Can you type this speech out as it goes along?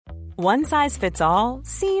One size fits all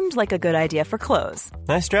seemed like a good idea for clothes.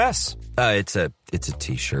 Nice dress. It's a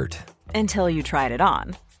t-shirt. Until you tried it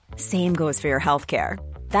on. Same goes for your healthcare.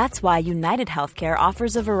 That's why United Healthcare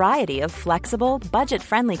offers a variety of flexible,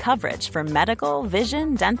 budget-friendly coverage for medical,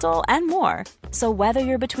 vision, dental, and more. So whether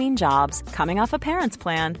you're between jobs, coming off a parent's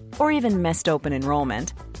plan, or even missed open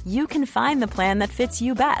enrollment, you can find the plan that fits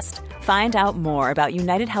you best. Find out more about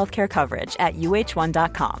United Healthcare coverage at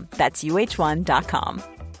uh1.com. That's uh1.com.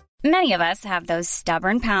 Many of us have those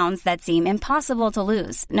stubborn pounds that seem impossible to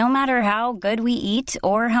lose, no matter how good we eat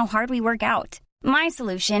or how hard we work out. My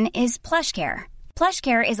solution is PlushCare.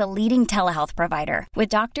 PlushCare is a leading telehealth provider with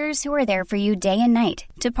doctors who are there for you day and night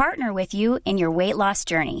to partner with you in your weight loss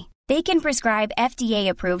journey. They can prescribe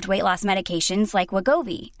FDA-approved weight loss medications like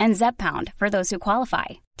Wegovy and Zepbound for those who qualify.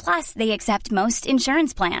 Plus, they accept most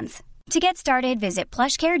insurance plans. To get started, visit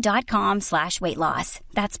plushcare.com/weightloss.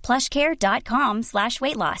 That's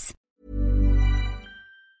plushcare.com/weightloss.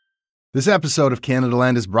 This episode of Canada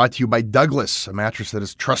Land is brought to you by Douglas, a mattress that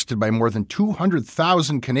is trusted by more than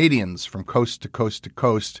 200,000 Canadians from coast to coast to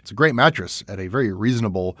coast. It's a great mattress at a very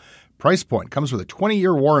reasonable price point. Comes with a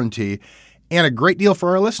 20-year warranty and a great deal for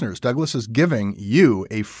our listeners. Douglas is giving you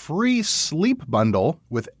a free sleep bundle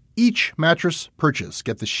with each mattress purchase.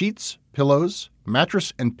 Get the sheets, pillows,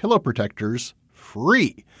 mattress, and pillow protectors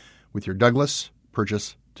free with your Douglas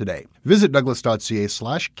purchase today. Visit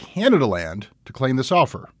douglas.ca/Canadaland to claim this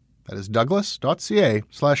offer. That is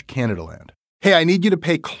douglas.ca/Canadaland. Hey, I need you to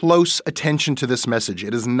pay close attention to this message.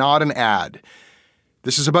 It is not an ad.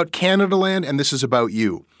 This is about Canadaland, and this is about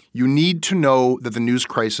you. You need to know that the news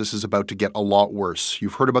crisis is about to get a lot worse.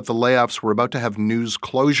 You've heard about the layoffs. We're about to have news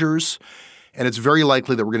closures, and it's very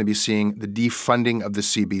likely that we're going to be seeing the defunding of the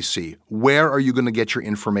CBC. Where are you going to get your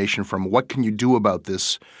information from? What can you do about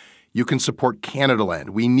this? You can support Canadaland.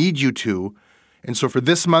 We need you to. And so for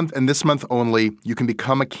this month and this month only, you can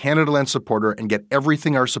become a Canadaland supporter and get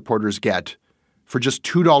everything our supporters get for just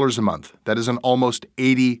 $2 a month. That is an almost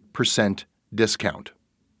 80% discount.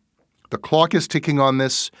 The clock is ticking on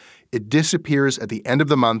this. It disappears at the end of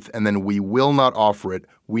the month, and then we will not offer it.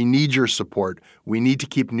 We need your support. We need to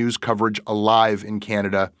keep news coverage alive in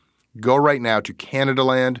Canada. Go right now to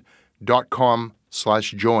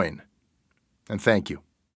canadaland.com/join. And thank you.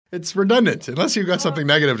 It's redundant. Unless you've got something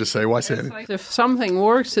negative to say, why say anything? Like if something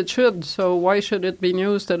works, it should. So why should it be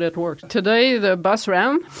news that it works? Today, the bus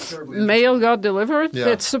ran. Mail got delivered. Yeah.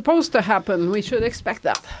 It's supposed to happen. We should expect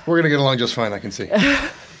that. We're going to get along just fine, I can see.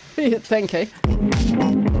 Thank you.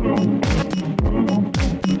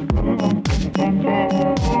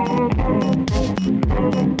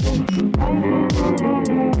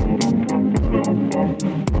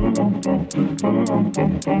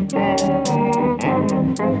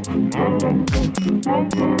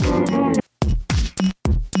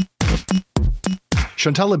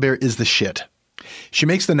 Chantal Lebert is the shit. She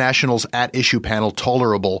makes the Nationals at-issue panel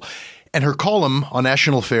tolerable, and her column on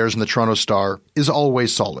national affairs in the Toronto Star is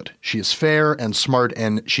always solid. She is fair and smart,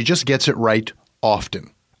 and she just gets it right often.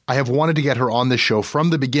 I have wanted to get her on this show from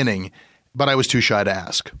the beginning, but I was too shy to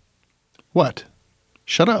ask. What?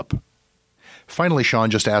 Shut up. Finally, Sean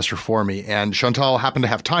just asked her for me, and Chantal happened to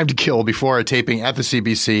have time to kill before a taping at the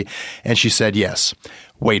CBC, and she said yes.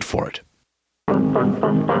 Wait for it.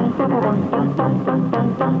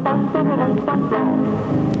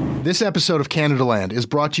 This episode of Canadaland is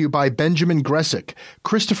brought to you by Benjamin Gressick,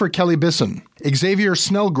 Christopher Kelly-Bisson, Xavier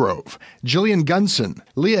Snellgrove, Gillian Gunson,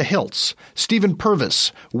 Leah Hiltz, Stephen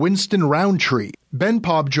Purvis, Winston Roundtree, Ben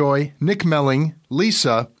Pobjoy, Nick Melling,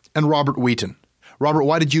 Lisa, and Robert Wheaton. Robert,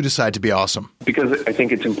 why did you decide to be awesome? Because I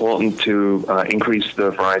think it's important to increase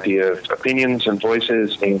the variety of opinions and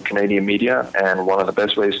voices in Canadian media, and one of the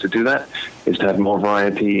best ways to do that is to have more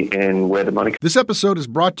variety in where the money comes. This episode is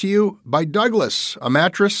brought to you by Douglas, a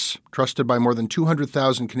mattress trusted by more than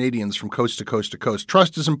 200,000 Canadians from coast to coast to coast.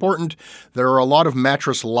 Trust is important. There are a lot of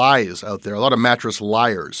mattress lies out there, a lot of mattress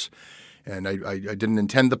liars. And I didn't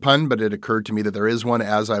intend the pun, but it occurred to me that there is one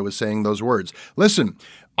as I was saying those words. Listen,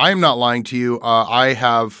 I am not lying to you. I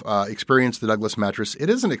have experienced the Douglas mattress.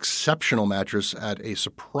 It is an exceptional mattress at a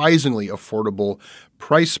surprisingly affordable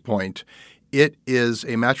price point. It is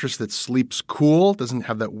a mattress that sleeps cool, doesn't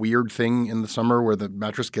have that weird thing in the summer where the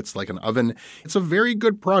mattress gets like an oven. It's a very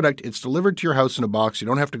good product. It's delivered to your house in a box. You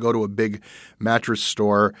don't have to go to a big mattress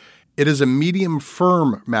store. It is a medium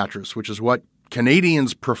firm mattress, which is what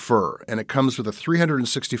Canadians prefer, and it comes with a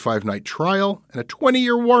 365-night trial and a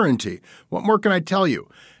 20-year warranty. What more can I tell you?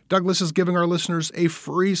 Douglas is giving our listeners a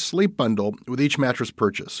free sleep bundle with each mattress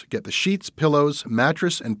purchase. Get the sheets, pillows,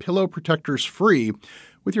 mattress, and pillow protectors free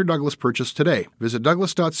with your Douglas purchase today. Visit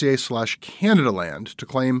douglas.ca/Canadaland to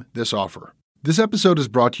claim this offer. This episode is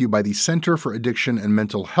brought to you by the Centre for Addiction and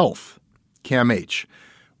Mental Health, CAMH.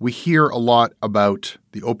 We hear a lot about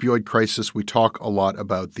the opioid crisis. We talk a lot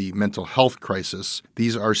about the mental health crisis.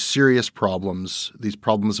 These are serious problems. These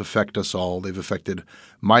problems affect us all. They've affected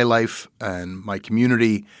my life and my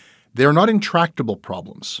community. They're not intractable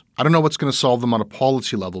problems. I don't know what's going to solve them on a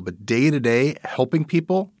policy level, but day-to-day, helping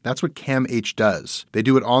people, that's what CAMH does. They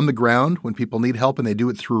do it on the ground when people need help, and they do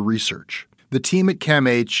it through research. The team at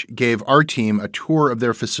CAMH gave our team a tour of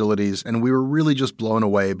their facilities, and we were really just blown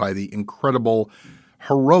away by the incredible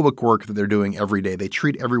heroic work that they're doing every day. They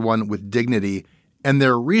treat everyone with dignity, and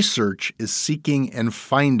their research is seeking and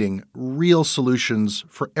finding real solutions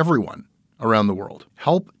for everyone around the world.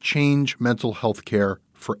 Help change mental health care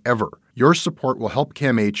forever. Your support will help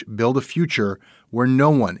CAMH build a future where no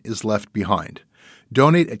one is left behind.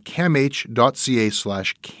 Donate at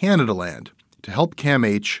camh.ca/Canadaland to help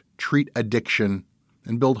CAMH treat addiction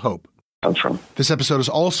and build hope. This episode is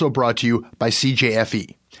also brought to you by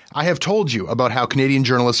CJFE. I have told you about how Canadian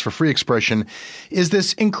Journalists for Free Expression is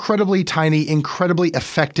this incredibly tiny, incredibly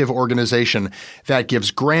effective organization that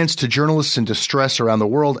gives grants to journalists in distress around the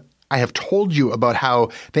world. I have told you about how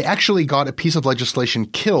they actually got a piece of legislation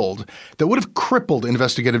killed that would have crippled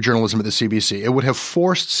investigative journalism at the CBC. It would have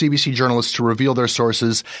forced CBC journalists to reveal their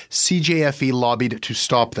sources. CJFE lobbied to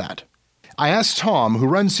stop that. I asked Tom, who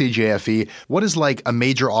runs CJFE, what is like a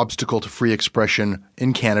major obstacle to free expression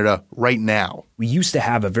in Canada right now. We used to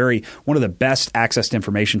have one of the best access to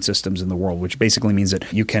information systems in the world, which basically means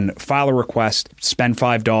that you can file a request, spend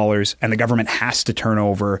 $5, and the government has to turn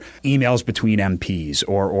over emails between MPs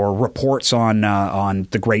or reports on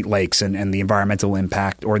the Great Lakes and the environmental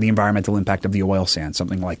impact or the environmental impact of the oil sands,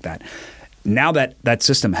 something like that. Now that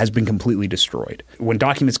system has been completely destroyed. When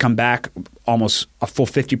documents come back, almost a full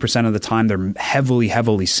 50% of the time, they're heavily,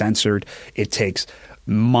 heavily censored. It takes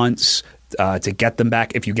months to get them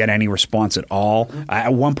back if you get any response at all.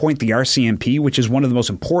 At one point, the RCMP, which is one of the most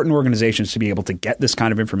important organizations to be able to get this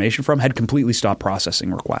kind of information from, had completely stopped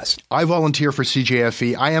processing requests. I volunteer for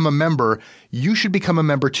CJFE. I am a member. You should become a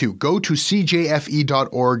member too. Go to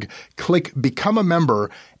cjfe.org, click Become a Member,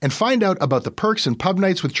 and find out about the perks and pub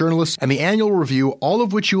nights with journalists and the annual review, all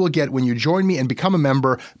of which you will get when you join me and become a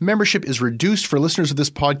member. Membership is reduced for listeners of this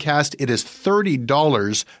podcast. It is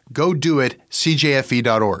 $30. Go do it,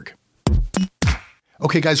 cjfe.org.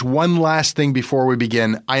 Okay, guys, one last thing before we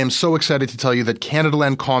begin. I am so excited to tell you that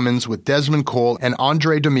Canadaland Commons with Desmond Cole and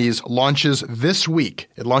Andre Demise launches this week.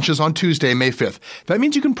 It launches on Tuesday, May 5th. That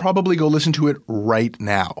means you can probably go listen to it right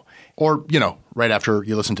now. Or, right after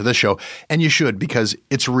you listen to this show. And you should, because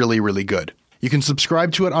it's really, really good. You can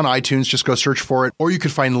subscribe to it on iTunes. Just go search for it. Or you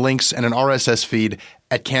could find links and an RSS feed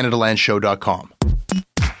at CanadaLandShow.com.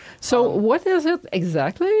 So what is it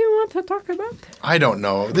exactly you want to talk about? I don't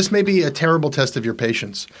know. This may be a terrible test of your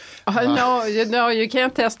patience. No, you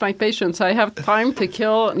can't test my patience. I have time to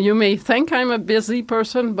kill. You may think I'm a busy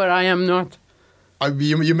person, but I am not.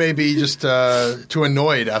 You may be just too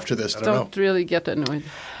annoyed after this. I don't know. Don't really get annoyed.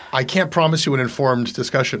 I can't promise you an informed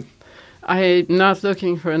discussion. I'm not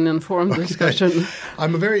looking for an informed discussion.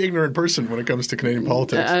 I'm a very ignorant person when it comes to Canadian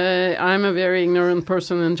politics. I'm a very ignorant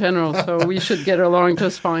person in general, so we should get along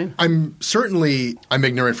just fine. I'm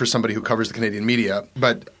ignorant for somebody who covers the Canadian media,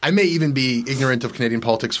 but I may even be ignorant of Canadian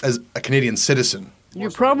politics as a Canadian citizen.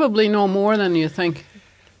 You probably know more than you think,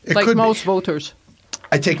 like most voters.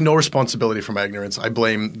 I take no responsibility for my ignorance. I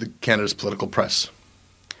blame Canada's political press.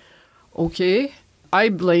 Okay. I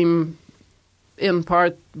blame, in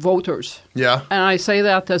part, voters. Yeah. And I say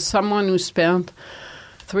that as someone who spent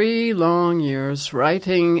 3 long years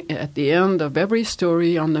writing at the end of every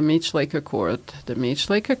story on the Meech Lake Accord. The Meech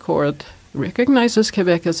Lake Accord recognizes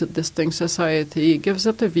Quebec as a distinct society, gives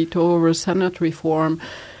it a veto over Senate reform,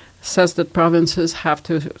 says that provinces have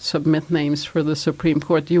to submit names for the Supreme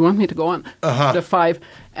Court. Do you want me to go on? The 5.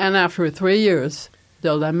 And after 3 years,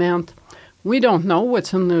 they'll lament, we don't know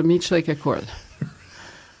what's in the Meech Lake Accord.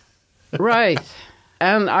 Right.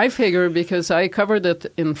 And I figure because I covered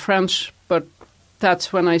it in French, but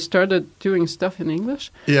that's when I started doing stuff in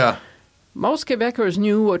English. Yeah. Most Quebecers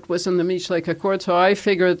knew what was in the Meech Lake Accord, so I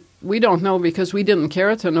figured we don't know because we didn't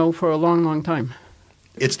care to know for a long, long time.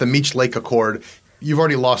 It's the Meech Lake Accord. You've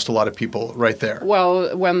already lost a lot of people right there.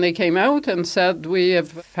 Well, when they came out and said we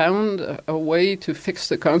have found a way to fix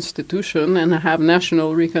the Constitution and have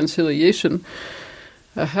national reconciliation,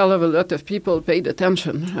 a hell of a lot of people paid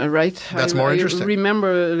attention, right? That's more interesting. I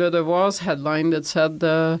remember Le Devoir's headline that said,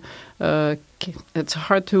 it's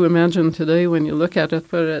hard to imagine today when you look at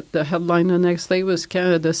it, but the headline the next day was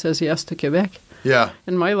Canada says yes to Quebec. Yeah.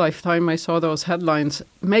 In my lifetime, I saw those headlines.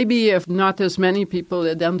 Maybe if not as many people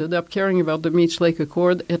had ended up caring about the Meech Lake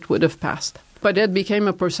Accord, it would have passed. But it became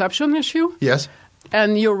a perception issue. Yes.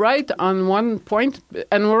 And you're right on one point,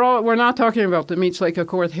 and we're not talking about the Meech Lake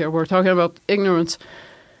Accord here. We're talking about ignorance.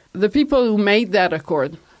 The people who made that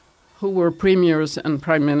accord, who were premiers and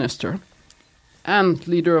prime minister, and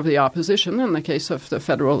leader of the opposition, in the case of the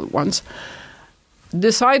federal ones,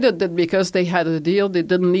 decided that because they had a deal, they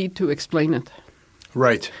didn't need to explain it.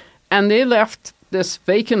 Right. And they left this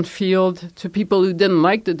vacant field to people who didn't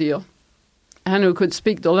like the deal and who could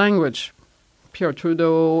speak the language. Pierre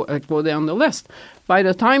Trudeau, go down the list. By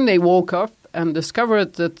the time they woke up and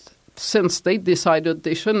discovered that since they decided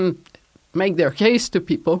they shouldn't make their case to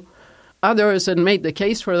people, others had made the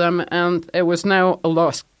case for them, and it was now a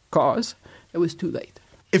lost cause, it was too late.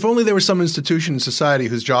 If only there was some institution in society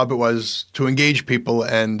whose job it was to engage people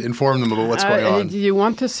and inform them about what's going on. You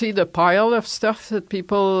want to see the pile of stuff that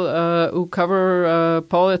people who cover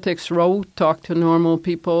politics wrote, talked to normal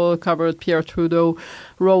people, covered Pierre Trudeau,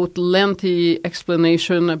 wrote lengthy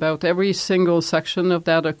explanation about every single section of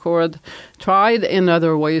that accord, tried in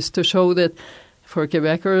other ways to show that for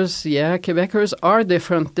Quebecers, Quebecers are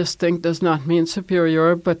different. Distinct does not mean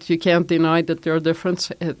superior, but you can't deny that they're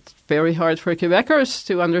different. It's very hard for Quebecers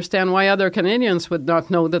to understand why other Canadians would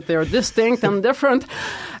not know that they're distinct and different.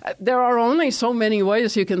 There are only so many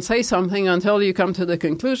ways you can say something until you come to the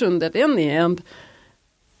conclusion that in the end,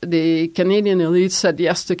 the Canadian elite said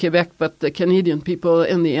yes to Quebec, but the Canadian people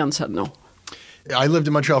in the end said no. I lived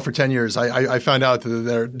in Montreal for 10 years. I found out that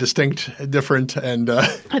they're distinct, different, and...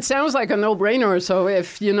 It sounds like a no-brainer. So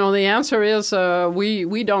if, the answer is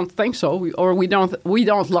we don't think so, or we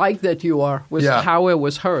don't like that you are, was how it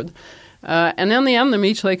was heard. And in the end, the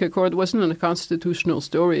Meech Lake Accord wasn't a constitutional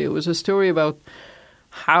story. It was a story about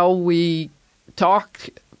how we talk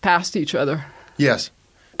past each other. Yes.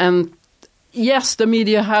 And yes, the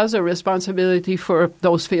media has a responsibility for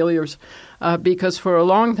those failures, because for a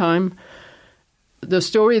long time, the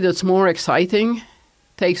story that's more exciting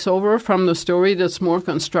takes over from the story that's more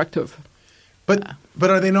constructive. But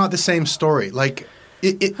are they not the same story? Like,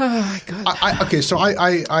 oh, God. Okay, so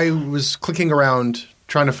I was clicking around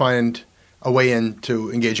trying to find a way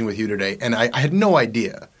into engaging with you today, and I had no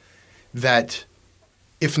idea that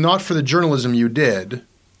if not for the journalism you did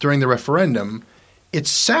during the referendum, it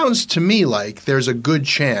sounds to me like there's a good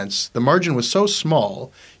chance, the margin was so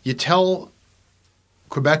small, you tell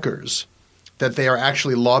Quebecers that they are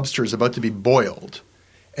actually lobsters about to be boiled,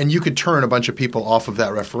 and you could turn a bunch of people off of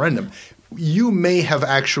that referendum. You may have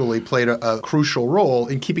actually played a crucial role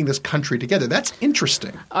in keeping this country together. That's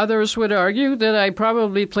interesting. Others would argue that I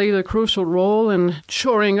probably played a crucial role in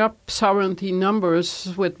shoring up sovereignty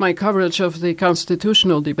numbers with my coverage of the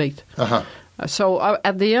constitutional debate. Uh-huh. So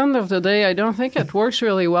at the end of the day, I don't think it works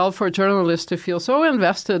really well for journalists to feel so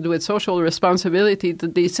invested with social responsibility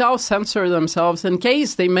that they self-censor themselves in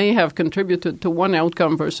case they may have contributed to one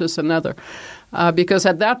outcome versus another. Because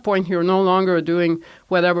at that point, you're no longer doing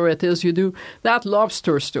whatever it is you do. That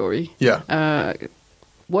lobster story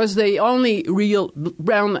was the only real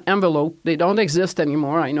brown envelope. They don't exist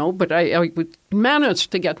anymore, I know, but I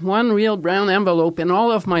managed to get one real brown envelope in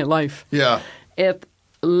all of my life. Yeah. It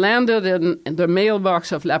landed in the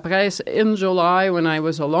mailbox of La Presse in July when I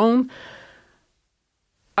was alone.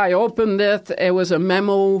 I opened it. It was a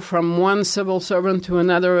memo from one civil servant to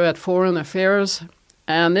another at Foreign Affairs,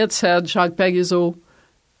 and it said Jacques Parizeau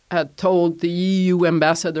had told the EU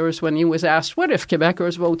ambassadors when he was asked, what if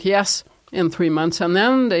Quebecers vote yes in 3 months? And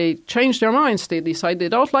then they changed their minds. They decided they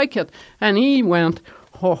don't like it. And he went,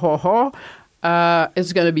 ho, ho, ho,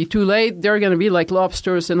 it's going to be too late. They're going to be like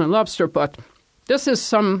lobsters in a lobster pot. This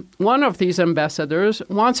is one of these ambassadors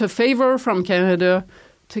wants a favor from Canada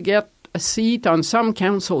to get a seat on some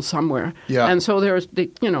council somewhere. Yeah. And so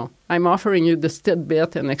I'm offering you this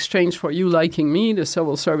tidbit in exchange for you liking me, the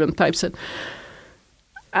civil servant types it.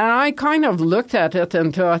 And I kind of looked at it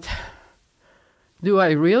and thought, do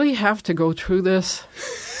I really have to go through this?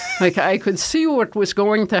 Like, I could see what was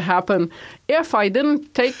going to happen if I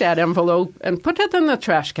didn't take that envelope and put it in the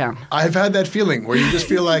trash can. I've had that feeling where you just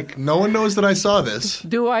feel like no one knows that I saw this.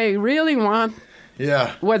 Do I really want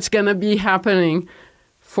what's going to be happening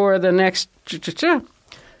for the next...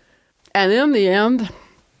 And in the end,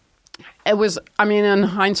 it was, in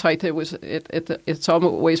hindsight, it's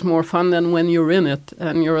always more fun than when you're in it.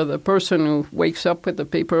 And you're the person who wakes up with the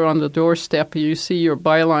paper on the doorstep, and you see your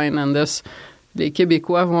byline and this les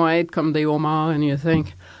Québécois vont être comme des homards, and you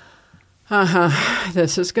think,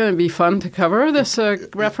 this is going to be fun to cover, this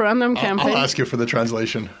referendum campaign. I'll ask you for the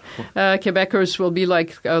translation. Quebecers will be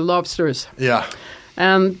like lobsters. Yeah.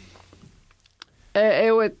 And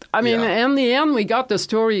in the end, we got the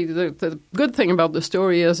story. The good thing about the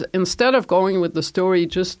story is instead of going with the story,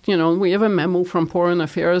 we have a memo from Foreign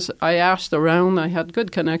Affairs. I asked around. I had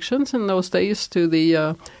good connections in those days to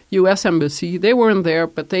the U.S. Embassy. They weren't there,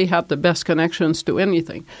 but they had the best connections to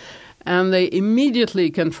anything. And they immediately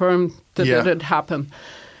confirmed that it had happened.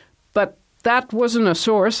 But that wasn't a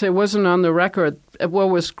source. It wasn't on the record. What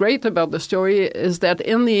was great about the story is that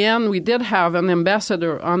in the end, we did have an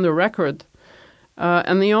ambassador on the record.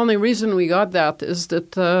 And the only reason we got that is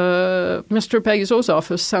that Mr. Parizeau's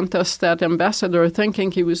office sent us that ambassador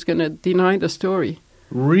thinking he was going to deny the story.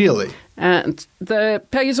 Really? And the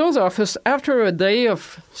Parizeau's office, after a day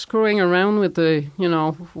of screwing around with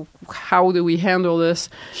how do we handle this?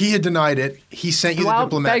 He had denied it. He sent you the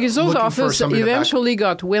diplomat. Parizeau's office eventually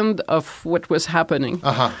got wind of what was happening.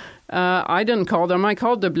 I didn't call them. I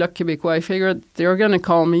called the Bloc Québécois. I figured they're going to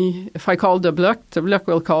call me. If I called the Bloc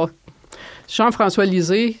will call Jean-François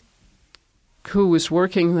Lisée, who was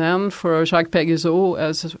working then for Jacques Parizeau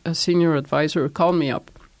as a senior advisor, called me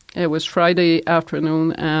up. It was Friday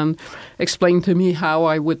afternoon and explained to me how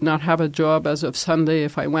I would not have a job as of Sunday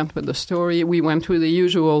if I went with the story. We went through the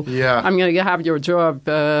usual, I'm going to have your job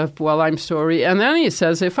while I'm story. And then he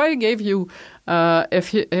says, if I gave you,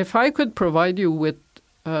 if I could provide you with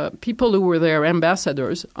people who were their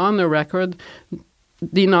ambassadors on the record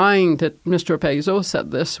denying that Mr. Parizeau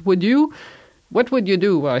said this, what would you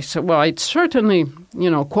do? I said, well, I'd certainly,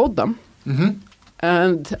 quote them. Mm-hmm.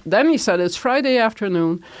 And then he said, it's Friday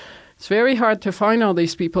afternoon. It's very hard to find all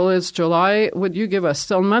these people. It's July. Would you give us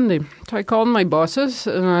till Monday? So I called my bosses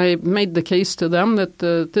and I made the case to them that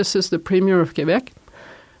this is the Premier of Quebec.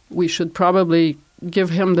 We should probably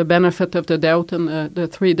give him the benefit of the doubt in the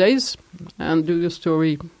 3 days and do the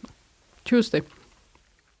story Tuesday.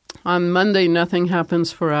 On Monday, nothing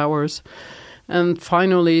happens for hours. And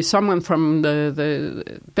finally, someone from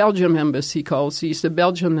the Belgium embassy calls. He's the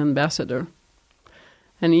Belgian ambassador.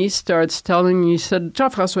 And he starts telling me, he said,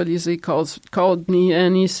 Jean-François Lisée called me,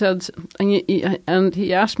 and he said, and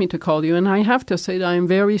he asked me to call you. And I have to say that I'm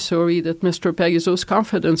very sorry that Mr. Parizeau's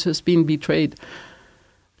confidence has been betrayed.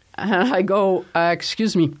 And I go,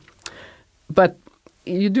 excuse me, but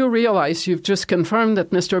you do realize you've just confirmed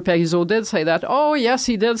that Mr. Parizeau did say that. Oh, yes,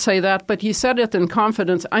 he did say that, but he said it in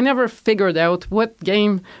confidence. I never figured out what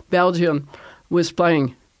game Belgium was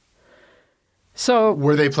playing. So,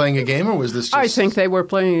 were they playing a game, or was this just... I think they were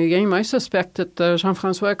playing a game. I suspect that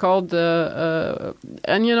Jean-François called...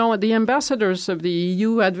 and, the ambassadors of the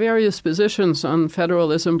EU had various positions on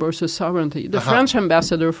federalism versus sovereignty. The French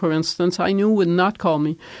ambassador, for instance, I knew would not call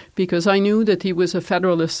me because I knew that he was a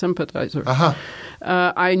federalist sympathizer.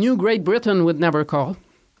 I knew Great Britain would never call.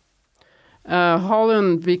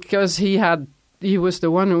 Holland, because he was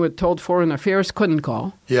the one who had told Foreign Affairs, couldn't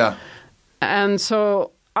call. Yeah. And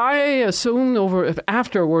so... I assumed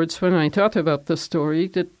afterwards, when I thought about the story,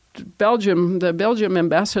 that the Belgium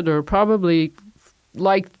ambassador probably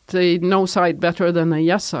liked the no side better than the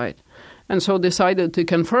yes side, and so decided to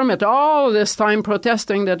confirm it. All this time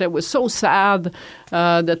protesting that it was so sad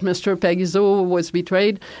that Mr. Parizeau was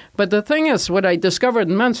betrayed. But the thing is, what I discovered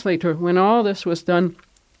months later, when all this was done,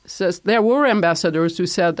 says there were ambassadors who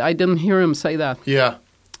said, I didn't hear him say that. Yeah.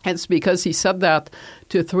 It's because he said that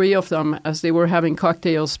to 3 of them as they were having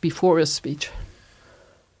cocktails before his speech.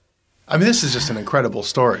 I mean, this is just an incredible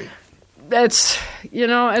story. It's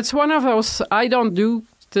one of those, I don't do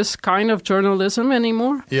this kind of journalism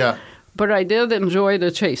anymore. Yeah. But I did enjoy the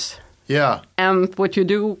chase. Yeah. And what you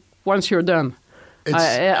do once you're done.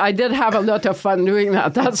 I did have a lot of fun doing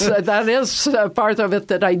that. That is part of it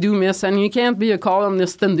that I do miss. And you can't be a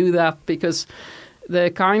columnist and do that because the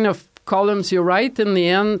kind of columns you write, in the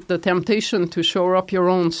end, the temptation to show up your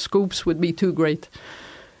own scoops would be too great.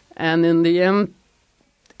 And in the end,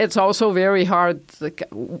 it's also very hard.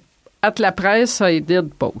 At La Presse, I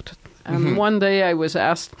did both. And one day I was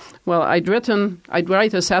asked, well, I'd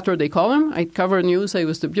write a Saturday column. I'd cover news. I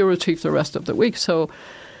was the bureau chief the rest of the week. So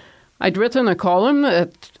I'd written a column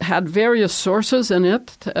that had various sources in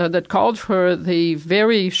it that called for the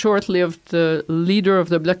very short-lived leader of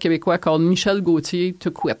the Bloc Québécois called Michel Gauthier to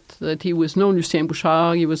quit, that he was no Lucien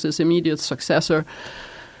Bouchard, he was his immediate successor.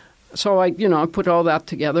 So I put all that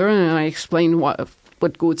together and I explained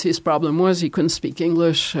what Gauthier's problem was. He couldn't speak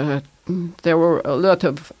English. There were a lot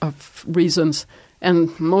of reasons,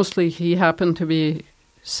 and mostly he happened to be,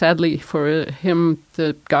 sadly for him,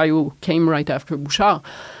 the guy who came right after Bouchard.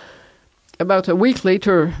 about a week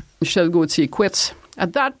later, Michel Gauthier quits.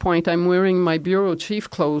 At that point, I'm wearing my bureau chief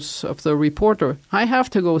clothes of the reporter. I have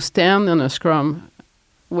to go stand in a scrum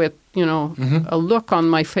with, a look on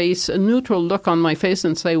my face, a neutral look on my face,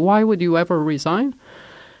 and say, why would you ever resign?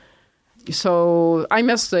 So I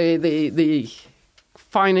missed the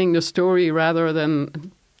finding the story rather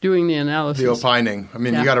than doing the analysis. The opining. I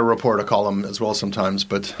mean, you got to report a column as well sometimes,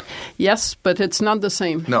 but... Yes, but it's not the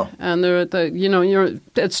same. No. And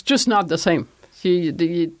it's just not the same.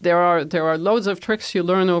 There are loads of tricks you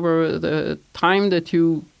learn over the time that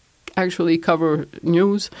you actually cover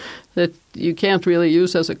news that you can't really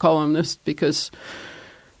use as a columnist because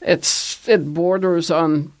it borders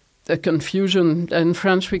on the confusion. In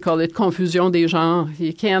French, we call it confusion des genres.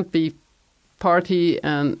 You can't be party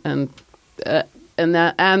and an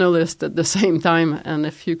analyst at the same time. And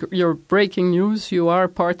if you're breaking news, you are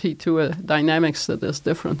party to a dynamics that is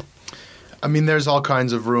different. I mean, there's all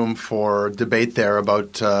kinds of room for debate there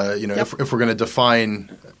about, if we're going to define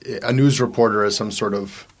a news reporter as some sort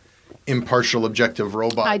of impartial, objective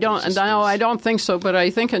robot. I don't think so. But I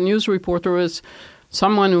think a news reporter is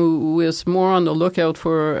someone who is more on the lookout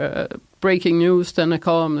for breaking news than a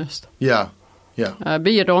columnist. Yeah.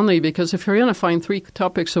 Be it only because if you're going to find 3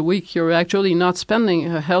 topics a week, you're actually not spending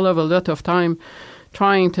a hell of a lot of time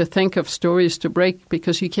trying to think of stories to break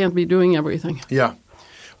because you can't be doing everything. Yeah.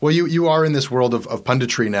 Well, you are in this world of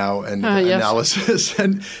punditry now and analysis,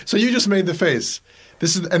 and so you just made the face.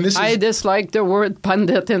 I dislike the word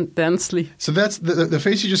pundit intensely. So that's the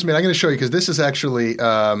face you just made. I'm going to show you because this is actually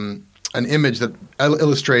an image that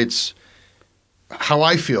illustrates how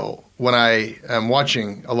I feel when I am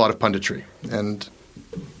watching a lot of punditry. And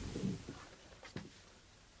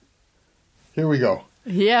here we go.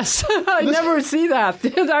 Yes, I never see that.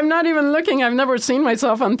 I'm not even looking. I've never seen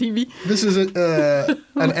myself on TV. This is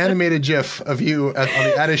an animated GIF of you on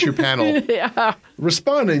the At Issue panel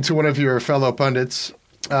responding to one of your fellow pundits.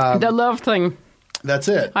 The love thing. That's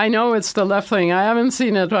it. I know it's the love thing. I haven't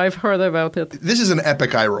seen it. I've heard about it. This is an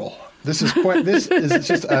epic eye roll. This is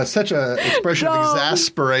just such an expression of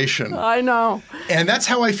exasperation. I know. And that's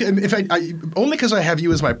how I feel. If I only because I have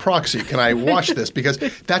you as my proxy can I watch this, because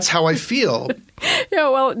that's how I feel. Yeah,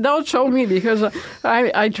 well, don't show me because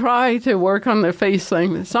I try to work on the face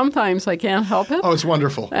thing. Sometimes I can't help it. Oh, it's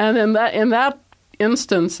wonderful. And in that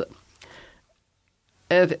instance,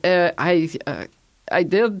 I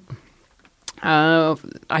did.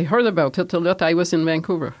 I heard about it a lot. I was in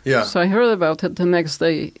Vancouver. Yeah. So I heard about it the next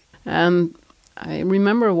day. And I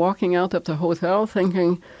remember walking out of the hotel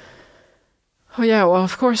thinking, oh, yeah, well,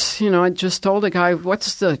 of course, I just told the guy, what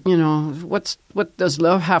does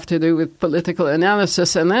love have to do with political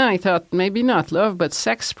analysis? And then I thought, maybe not love, but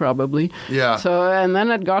sex probably. Yeah. So, and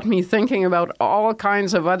then it got me thinking about all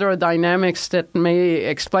kinds of other dynamics that may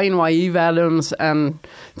explain why Eve Adams and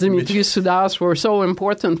Dimitri Soudas were so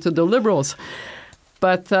important to the Liberals.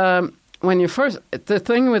 But the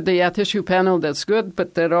thing with the At Issue panel that's good,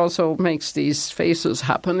 but that also makes these faces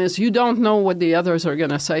happen, is you don't know what the others are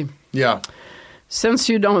going to say. Yeah. Since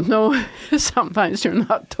you don't know, sometimes you're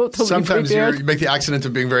not totally prepared. Sometimes you make the accident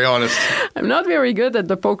of being very honest. I'm not very good at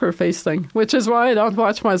the poker face thing, which is why I don't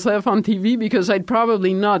watch myself on TV, because I'd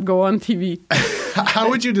probably not go on TV. How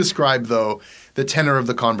would you describe, though, the tenor of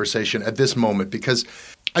the conversation at this moment? Because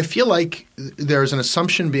I feel like there's an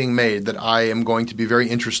assumption being made that I am going to be very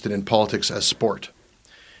interested in politics as sport.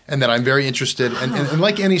 And that I'm very interested, and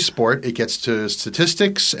like any sport, it gets to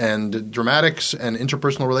statistics and dramatics and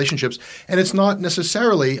interpersonal relationships. And it's not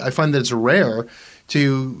necessarily, I find that it's rare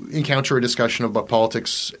to encounter a discussion about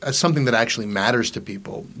politics as something that actually matters to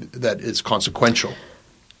people, that is consequential.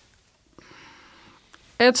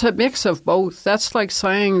 It's a mix of both. That's like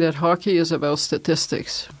saying that hockey is about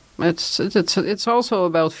statistics. It's also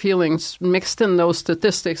about feelings mixed in those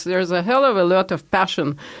statistics. There's a hell of a lot of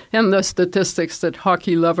passion in the statistics that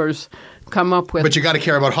hockey lovers come up with. But you got to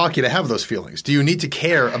care about hockey to have those feelings. Do you need to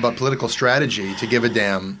care about political strategy to give a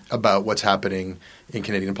damn about what's happening in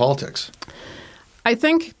Canadian politics? I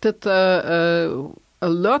think that a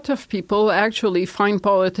lot of people actually find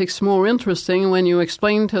politics more interesting when you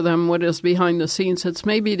explain to them what is behind the scenes. It's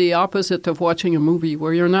maybe the opposite of watching a movie,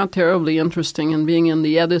 where you're not terribly interested in being in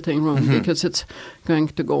the editing room because it's going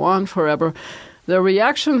to go on forever. The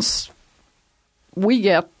reactions we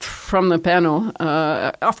get from the panel,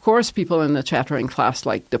 of course, people in the chattering class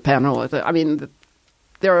like the panel. I mean,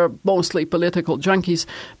 they're mostly political junkies,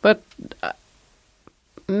 but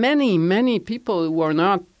many, many people who are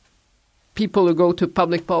not people who go to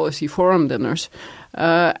public policy forum dinners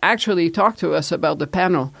actually talk to us about the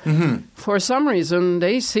panel. Mm-hmm. For some reason,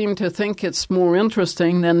 they seem to think it's more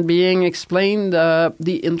interesting than being explained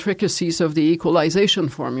the intricacies of the equalization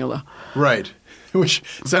formula. Right. Which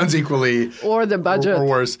sounds equally... Or the budget. Or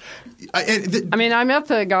worse. I met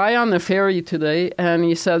the guy on the ferry today, and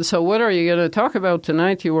he said, so what are you going to talk about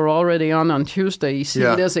tonight? You were already on Tuesday. He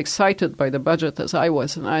seemed as excited by the budget as I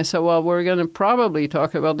was. And I said, well, we're going to probably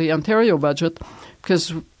talk about the Ontario budget,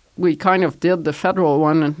 because we kind of did the federal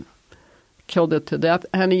one and killed it to death.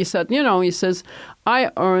 And he said, he says,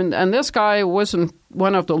 I earned, and this guy wasn't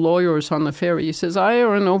one of the lawyers on the ferry. He says, I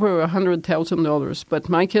earn over $100,000, but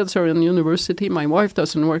my kids are in university. My wife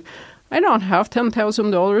doesn't work. I don't have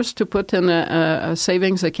 $10,000 to put in a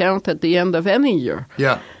savings account at the end of any year.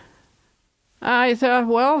 Yeah. I thought,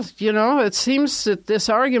 well, it seems that this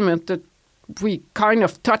argument that we kind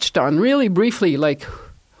of touched on really briefly, like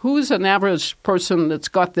who's an average person that's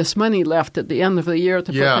got this money left at the end of the year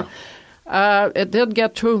to put in? It did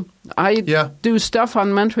get through. I do stuff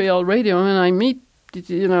on Montreal radio, and I meet,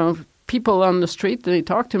 people on the street. They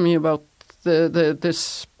talk to me about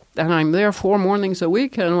this, and I'm there 4 mornings a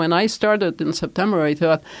week. And when I started in September, I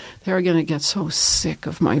thought they're going to get so sick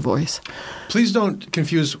of my voice. Please don't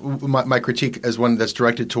confuse my critique as one that's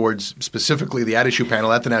directed towards specifically the At Issue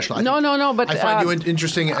panel at the National. No. But I find you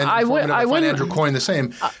interesting and informative. I find Andrew Coyne the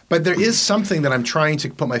same. But there is something that I'm trying to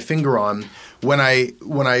put my finger on when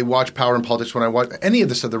I watch Power and Politics, when I watch any of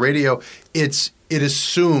this of the radio. It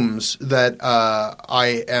assumes that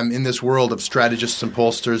I am in this world of strategists and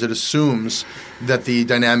pollsters. It assumes that the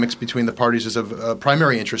dynamics between the parties is of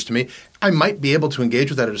primary interest to me. I might be able to engage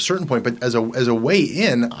with that at a certain point, but as a way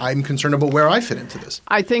in, I'm concerned about where I fit into this.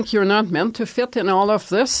 I think you're not meant to fit in all of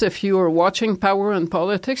this. If you are watching Power and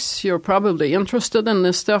Politics, you're probably interested in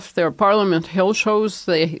this stuff. There are Parliament Hill shows.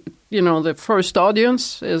 The first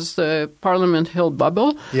audience is the Parliament Hill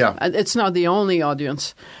bubble. Yeah. It's not the only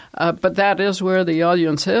audience. But that is where the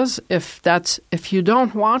audience is. If you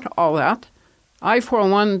don't want all that, I, for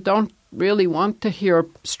one, don't really want to hear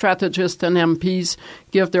strategists and MPs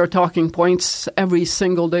give their talking points every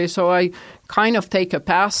single day. So I kind of take a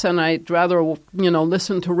pass, and I'd rather,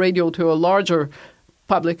 listen to radio to a larger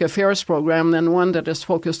public affairs program than one that is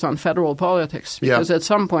focused on federal politics. Because at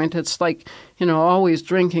some point it's like, always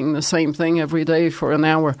drinking the same thing every day for an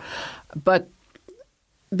hour. But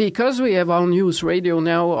because we have All News Radio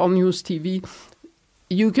now, All News TV,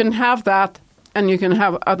 you can have that and you can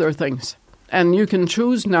have other things. And you can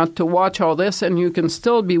choose not to watch all this, and you can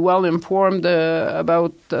still be well informed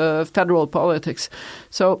about federal politics.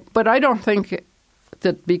 So, but I don't think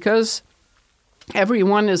that because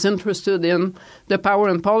everyone is interested in the Power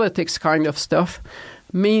and Politics kind of stuff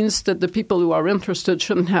means that the people who are interested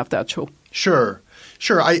shouldn't have that show. Sure.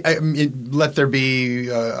 I let there be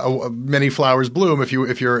many flowers bloom. If you're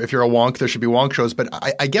a wonk, there should be wonk shows. But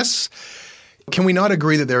I guess, can we not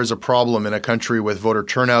agree that there is a problem in a country with voter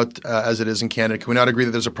turnout as it is in Canada? Can we not agree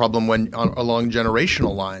that there's a problem along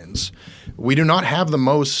generational lines? We do not have the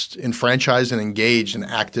most enfranchised and engaged and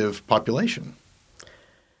active population.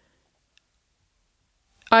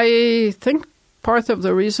 I think part of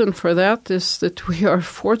the reason for that is that we are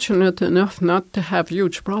fortunate enough not to have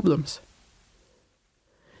huge problems.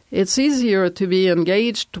 It's easier to be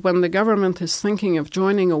engaged when the government is thinking of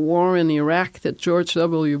joining a war in Iraq that George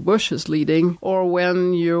W. Bush is leading, or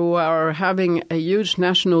when you are having a huge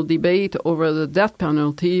national debate over the death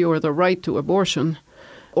penalty or the right to abortion,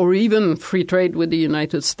 or even free trade with the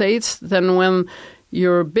United States, than when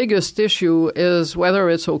your biggest issue is whether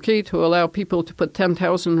it's okay to allow people to put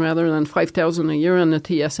 $10,000 rather than $5,000 a year in the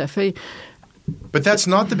TSFA. But that's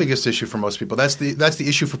not the biggest issue for most people. That's the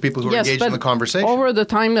issue for people who are engaged in the conversation. Over the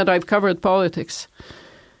time that I've covered politics,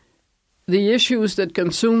 the issues that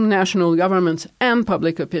consume national governments and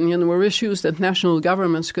public opinion were issues that national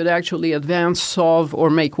governments could actually advance, solve, or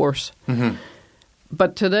make worse. Mm-hmm.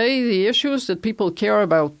 But today, the issues that people care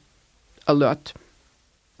about a lot,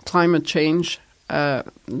 climate change,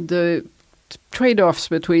 the trade-offs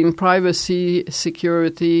between privacy,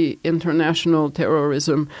 security, international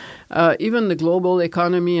terrorism, even the global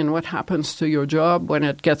economy and what happens to your job when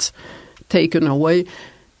it gets taken away,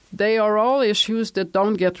 they are all issues that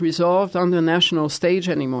don't get resolved on the national stage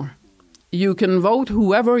anymore. You can vote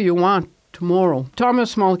whoever you want tomorrow,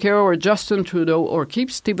 Thomas Mulcair or Justin Trudeau or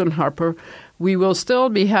keep Stephen Harper. We will still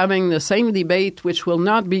be having the same debate, which will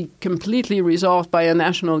not be completely resolved by a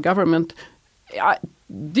national government.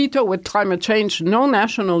 Ditto with climate change, no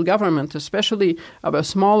national government, especially of a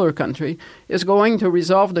smaller country, is going to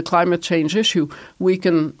resolve the climate change issue. We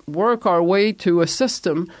can work our way to a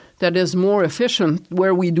system that is more efficient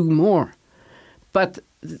where we do more. But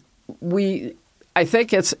I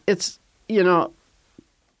think it's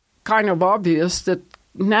kind of obvious that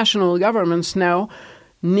national governments now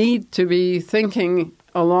need to be thinking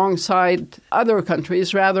alongside other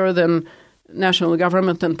countries rather than national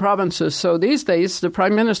government and provinces. So these days, the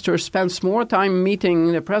Prime Minister spends more time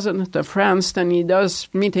meeting the President of France than he does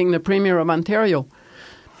meeting the Premier of Ontario.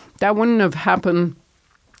 That wouldn't have happened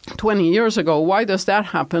 20 years ago. Why does that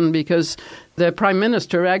happen? Because the Prime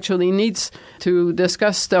Minister actually needs to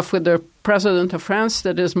discuss stuff with the President of France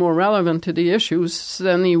that is more relevant to the issues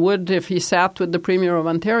than he would if he sat with the Premier of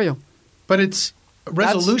Ontario. But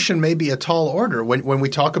resolution may be a tall order. When we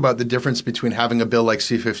talk about the difference between having a bill like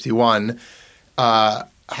C-51,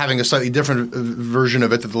 having a slightly different version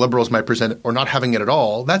of it that the Liberals might present, or not having it at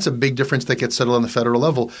all, that's a big difference that gets settled on the federal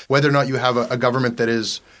level. Whether or not you have a government that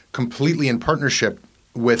is completely in partnership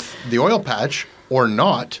with the oil patch or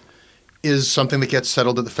not is something that gets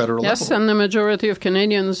settled at the federal level. Yes, and the majority of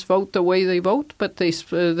Canadians vote the way they vote, but they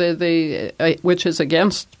which is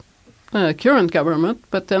against current government,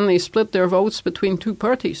 but then they split their votes between two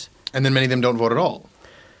parties. And then many of them don't vote at all.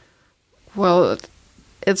 Well,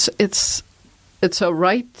 it's a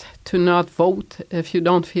right to not vote if you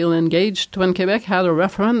don't feel engaged. When Quebec had a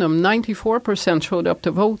referendum, 94% showed up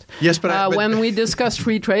to vote. Yes, but when we discussed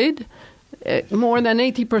free trade, more than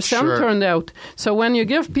 80% turned out. So when you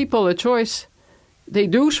give people a choice, they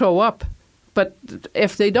do show up. But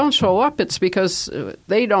if they don't show up, it's because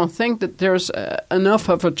they don't think that there's enough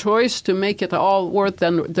of a choice to make it all worth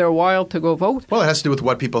their while to go vote. Well, it has to do with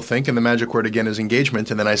what people think, and the magic word again is engagement.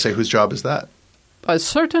 And then I say, whose job is that? It's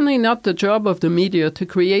certainly not the job of the media to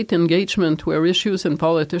create engagement where issues and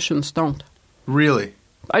politicians don't. Really?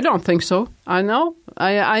 I don't think so. I know.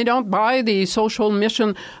 I don't buy the social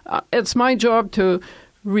mission. It's my job to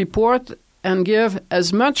report and give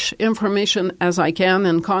as much information as I can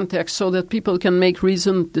in context so that people can make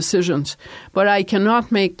reasoned decisions. But I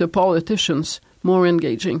cannot make the politicians more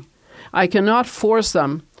engaging. I cannot force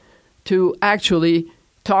them to actually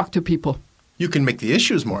talk to people. You can make the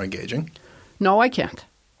issues more engaging. No, I can't.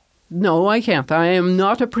 No, I can't. I am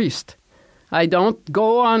not a priest. I don't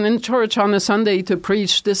go on in church on a Sunday to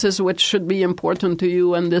preach this is what should be important to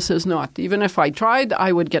you and this is not. Even if I tried,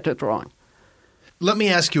 I would get it wrong. Let me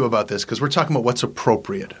ask you about this, because we're talking about what's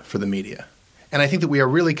appropriate for the media. And I think that we are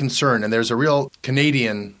really concerned, and there's a real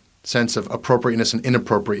Canadian sense of appropriateness and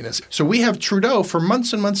inappropriateness. So we have Trudeau for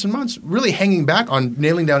months and months and months really hanging back on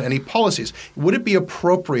nailing down any policies. Would it be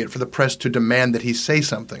appropriate for the press to demand that he say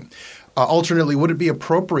something? Alternately, would it be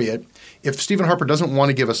appropriate if Stephen Harper doesn't want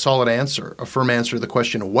to give a solid answer, a firm answer to the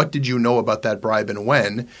question, what did you know about that bribe and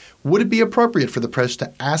when, would it be appropriate for the press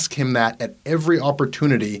to ask him that at every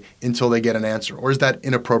opportunity until they get an answer? Or is that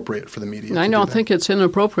inappropriate for the media? I don't think it's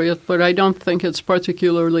inappropriate, but I don't think it's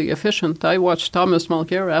particularly efficient. I watched Thomas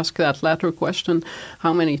Mulcair ask that latter question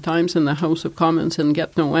how many times in the House of Commons and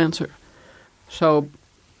get no answer. So,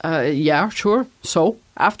 yeah, sure. So,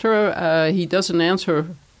 after he doesn't answer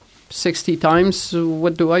 60 times,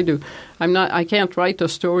 what do? I can't write a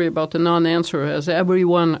story about the non-answer, as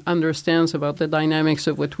everyone understands about the dynamics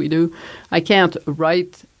of what we do. I can't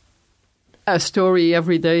write a story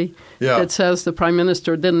every day that says the Prime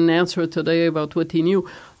Minister didn't answer today about what he knew.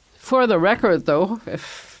 For the record, though,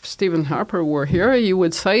 if Stephen Harper were here, he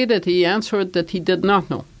would say that he answered that he did not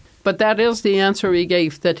know. But that is the answer he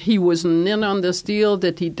gave, that he wasn't in on this deal,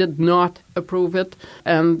 that he did not approve it,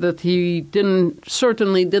 and that he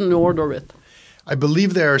certainly didn't order it. I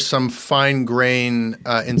believe there are some fine-grain,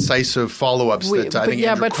 incisive follow-ups that I think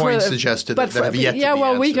Andrew Coyne suggested that have yet to be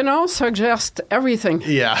answered. We can all suggest everything.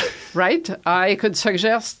 Yeah. Right? I could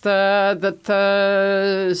suggest that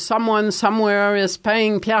someone somewhere is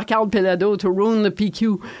paying Pierre-Carl Péladeau to ruin the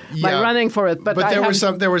PQ by running for it. But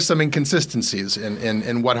there were some inconsistencies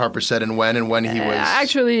in what Harper said and when he was...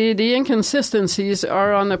 Actually, the inconsistencies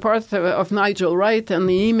are on the part of Nigel Wright and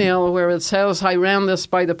the email where it says, I ran this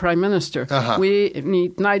by the Prime Minister. Uh-huh. We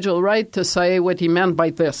need Nigel Wright to say what he meant by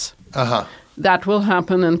this. Uh-huh. That will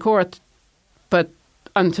happen in court. But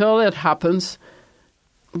until it happens,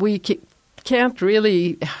 we can't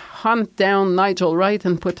really hunt down Nigel Wright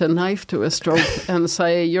and put a knife to his throat and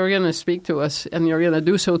say, you're going to speak to us and you're going to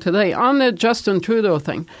do so today. On the Justin Trudeau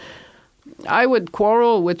thing, I would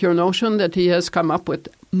quarrel with your notion that he has come up with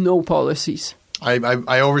no policies.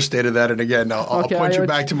 I overstated that, and again, I'll point you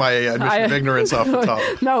back to my admission of ignorance off the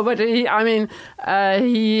top. No, but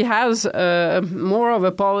he has more of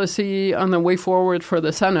a policy on the way forward for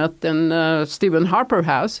the Senate than Stephen Harper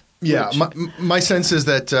has. Yeah, my sense is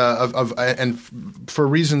that and for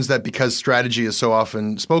reasons that because strategy is so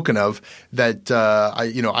often spoken of, that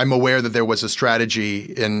I'm aware that there was a strategy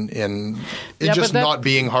in just not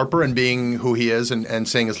being Harper and being who he is and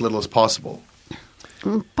saying as little as possible.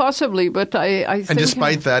 Possibly, but I think... And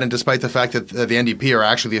despite that, and despite the fact that the NDP are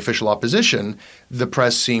actually the official opposition, the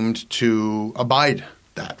press seemed to abide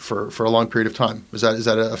that for a long period of time. Is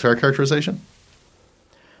that a fair characterization?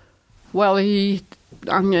 Well, I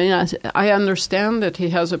understand that he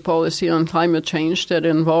has a policy on climate change that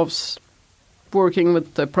involves working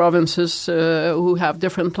with the provinces who have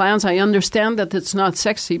different plans. I understand that it's not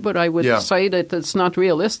sexy, but I would say that it's not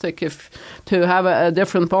realistic to have a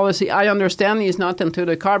different policy. I understand he's not into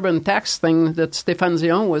the carbon tax thing that Stéphane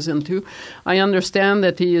Dion was into. I understand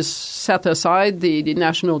that he has set aside the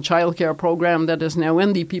National Child Care Program that is now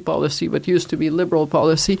NDP policy, but used to be Liberal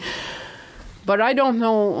policy. But I don't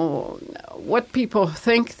know what people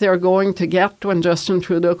think they're going to get when Justin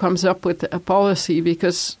Trudeau comes up with a policy,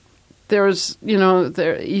 because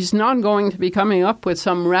he's not going to be coming up with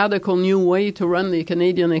some radical new way to run the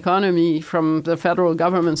Canadian economy from the federal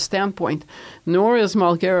government standpoint, nor is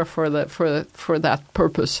Mulcair for that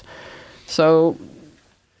purpose. So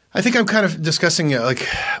I think I'm kind of discussing a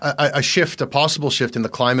possible shift in the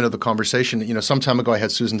climate of the conversation. Some time ago I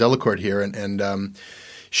had Susan Delacourt here, and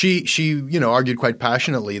she argued quite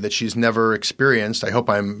passionately that she's never experienced, I hope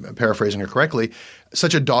I'm paraphrasing her correctly,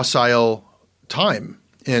 such a docile time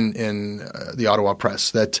in the Ottawa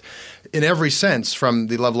press, that in every sense, from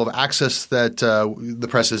the level of access that the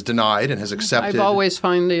press has denied and has accepted. I've always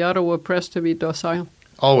found the Ottawa press to be docile.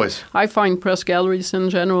 Always. I find press galleries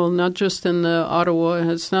in general, not just in Ottawa.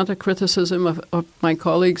 It's not a criticism of my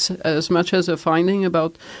colleagues as much as a finding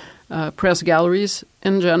about press galleries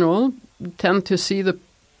in general tend to see the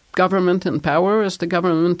government in power as the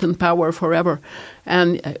government in power forever.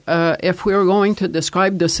 And if we're going to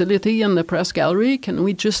describe docility in the press gallery, can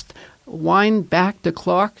we just wind back the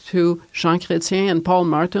clock to Jean Chrétien and Paul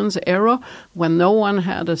Martin's era, when no one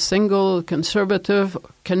had a single Conservative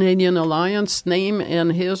Canadian Alliance name in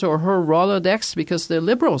his or her Rolodex because the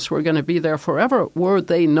Liberals were going to be there forever, were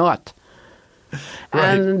they not? Right.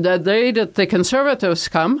 And the day that the Conservatives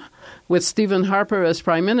come, with Stephen Harper as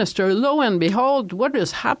Prime Minister, lo and behold, what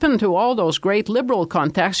has happened to all those great Liberal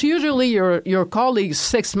contacts? Usually your colleagues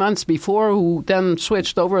 6 months before who then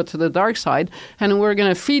switched over to the dark side, and we're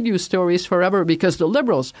going to feed you stories forever because the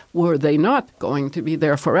Liberals, were they not going to be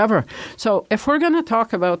there forever? So if we're going to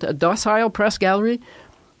talk about a docile press gallery,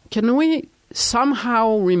 can we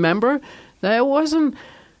somehow remember that it wasn't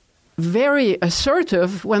very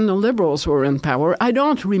assertive when the Liberals were in power? I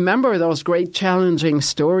don't remember those great challenging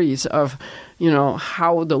stories of,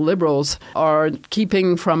 how the Liberals are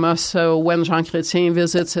keeping from us. So when Jean Chrétien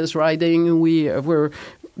visits his riding, they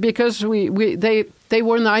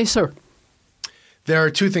were nicer. There are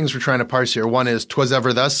two things we're trying to parse here. One is, 'twas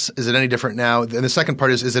ever thus. Is it any different now? And the second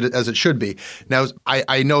part is it as it should be? Now,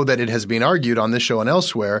 I know that it has been argued on this show and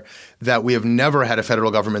elsewhere that we have never had a federal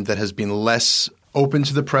government that has been less open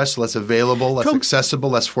to the press, less available, less accessible,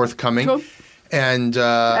 less forthcoming. True. And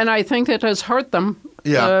I think it has hurt them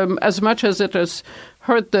as much as it has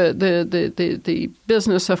hurt the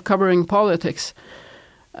business of covering politics.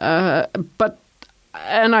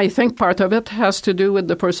 And I think part of it has to do with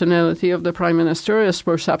the personality of the Prime Minister, his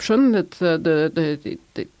perception that the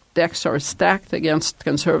decks are stacked against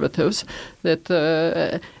Conservatives,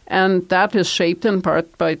 and that is shaped in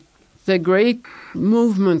part by the great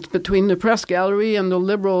movement between the press gallery and the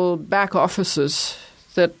Liberal back offices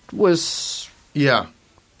that was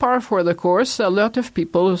par for the course. A lot of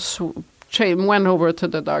people went over to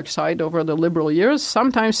the dark side over the Liberal years.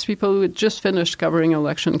 Sometimes people who had just finished covering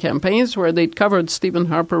election campaigns where they'd covered Stephen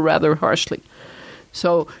Harper rather harshly.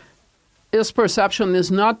 So his perception is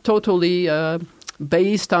not totally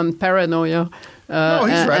based on paranoia. No,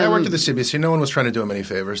 he's right. I worked at the CBC. No one was trying to do him any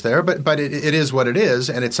favors there. But it is what it is,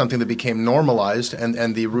 and it's something that became normalized,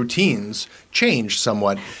 and the routines changed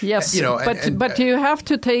somewhat. Yes, but you have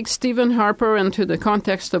to take Stephen Harper into the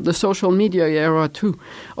context of the social media era too.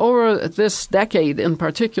 Over this decade in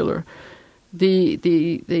particular,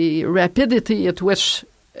 the rapidity at which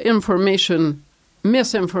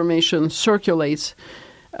misinformation circulates,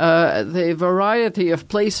 the variety of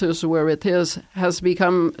places where it has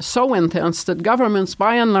become so intense that governments,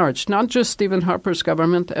 by and large, not just Stephen Harper's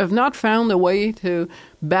government, have not found a way to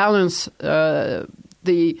balance the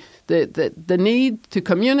need to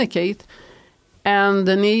communicate and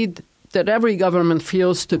the need that every government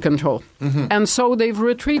feels to control. And so they've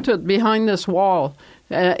retreated behind this wall.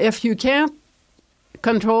 If you can't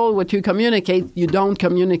control what you communicate, you don't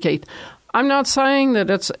communicate. I'm not saying that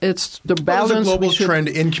it's the balance. There's a global trend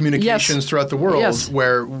in communications throughout the world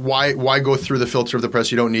where why go through the filter of the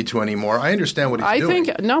press? You don't need to anymore. I understand what he's doing. I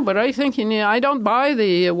think I don't buy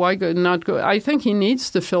the why not go. I think he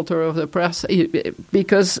needs the filter of the press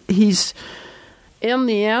because he's. In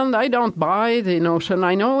the end, I don't buy the notion.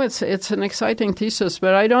 I know it's an exciting thesis,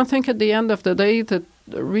 but I don't think at the end of the day that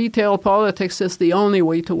retail politics is the only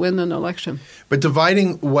way to win an election. But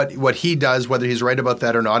dividing what he does, whether he's right about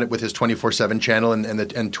that or not, with his 24/7 channel and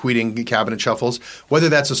tweeting cabinet shuffles, whether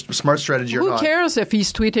that's a smart strategy or not. Who cares if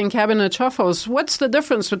he's tweeting cabinet shuffles? What's the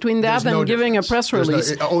difference between that and giving a press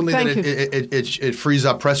release? Only that it frees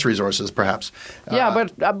up press resources, perhaps. Yeah,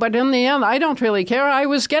 but in the end, I don't really care. I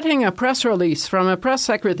was getting a press release from a press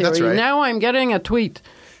secretary. That's right. Now I'm getting a tweet.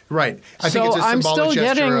 Right. I think it's a symbolic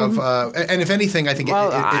gesture of, and if anything, I think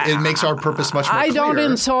it makes our purpose much more clear. I don't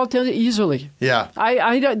insult easily. Yeah.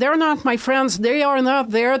 They're not my friends. They are not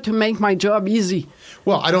there to make my job easy.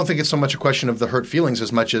 Well, I don't think it's so much a question of the hurt feelings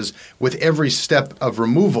as much as with every step of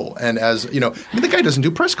removal. And as, the guy doesn't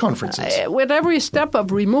do press conferences. With every step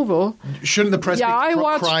of removal. Shouldn't the press be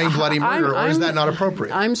crying bloody murder, or is that not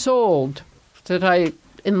appropriate? I'm so old that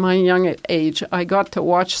in my young age, I got to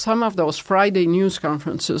watch some of those Friday news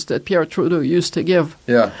conferences that Pierre Trudeau used to give.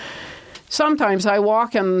 Yeah. Sometimes I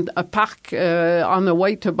walk in a park on the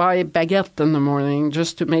way to buy baguette in the morning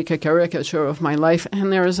just to make a caricature of my life,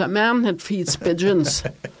 and there is a man that feeds pigeons.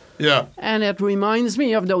 Yeah. And it reminds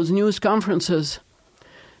me of those news conferences.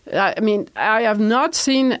 I mean, I have not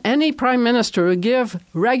seen any prime minister give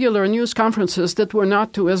regular news conferences that were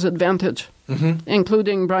not to his advantage,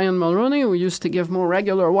 including Brian Mulroney, who used to give more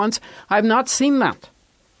regular ones. I've not seen that.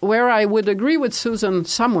 Where I would agree with Susan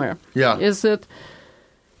somewhere is that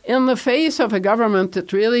in the face of a government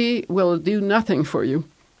that really will do nothing for you,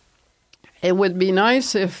 it would be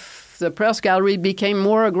nice if the press gallery became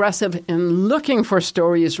more aggressive in looking for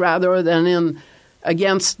stories rather than in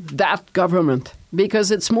against that government.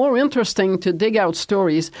 Because it's more interesting to dig out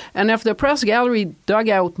stories. And if the press gallery dug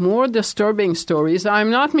out more disturbing stories, I'm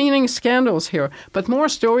not meaning scandals here, but more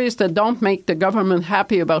stories that don't make the government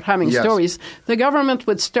happy about having stories, the government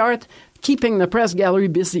would start keeping the press gallery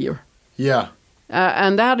busier. Yeah.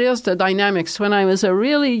 And that is the dynamics. When I was a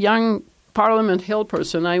really young Parliament Hill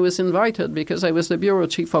person, I was invited, because I was the bureau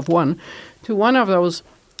chief of one, to one of those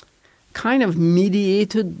kind of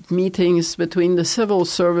mediated meetings between the civil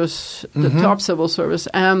service, the top civil service,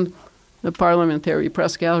 and the parliamentary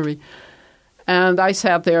press gallery. And I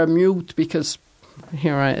sat there mute because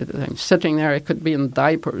here I'm sitting there. I could be in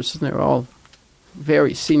diapers, and they're all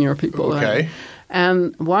very senior people. Okay.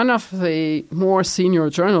 And one of the more senior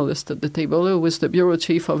journalists at the table, who was the bureau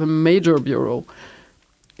chief of a major bureau,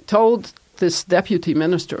 told this deputy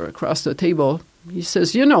minister across the table, he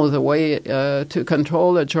says, the way to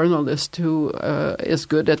control a journalist who is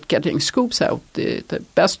good at getting scoops out. The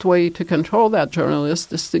best way to control that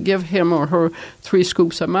journalist is to give him or her 3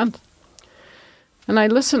 scoops a month. And I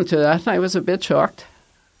listened to that, and I was a bit shocked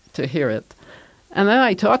to hear it. And then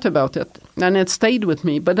I thought about it, and it stayed with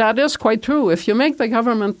me. But that is quite true. If you make the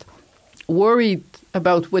government worried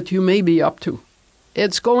about what you may be up to,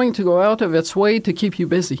 it's going to go out of its way to keep you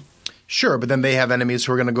busy. Sure, but then they have enemies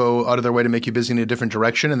who are going to go out of their way to make you busy in a different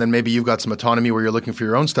direction, and then maybe you've got some autonomy where you're looking for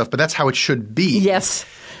your own stuff. But that's how it should be. Yes.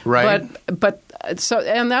 Right? But so,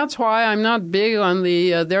 and that's why I'm not big on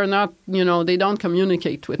the, they're not, they don't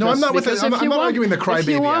communicate with us. No, I'm not with it. I'm not arguing the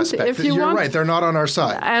crybaby aspect. You're right. They're not on our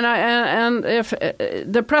side. And if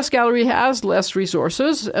the press gallery has less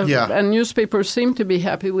resources, and newspapers seem to be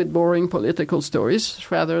happy with boring political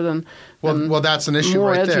stories rather than Well, that's an issue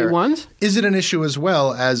more right edgy there. Ones. Is it an issue as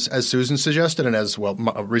well, as Susan suggested, and as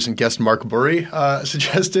a recent guest Mark Burry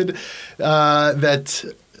suggested, that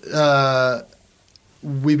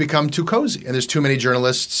we become too cozy, and there's too many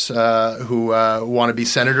journalists who want to be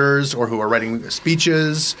senators or who are writing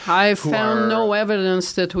speeches? I found no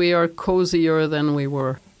evidence that we are cozier than we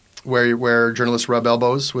were. Where journalists rub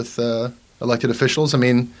elbows with elected officials? I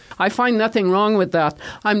mean, I find nothing wrong with that.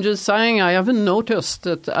 I'm just saying I haven't noticed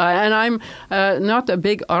that. And I'm not a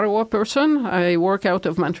big Ottawa person. I work out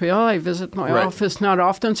of Montreal. I visit my office not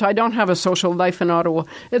often, so I don't have a social life in Ottawa.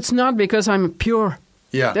 It's not because I'm pure.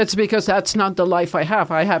 Yeah. That's because that's not the life I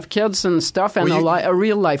have. I have kids and stuff and a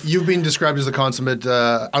real life. You've been described as the consummate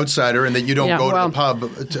outsider and that you don't go to the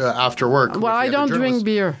pub after work. Well, I don't drink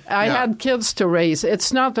beer. I had kids to raise.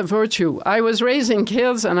 It's not a virtue. I was raising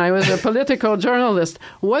kids and I was a political journalist.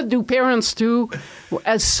 What do parents do?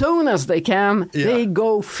 As soon as they can, they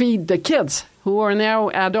go feed the kids, who are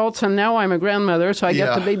now adults, and now I'm a grandmother, so I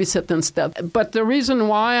get to babysit instead. But the reason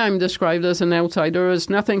why I'm described as an outsider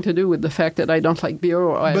is nothing to do with the fact that I don't like beer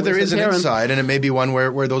or I But there is an inside, and it may be one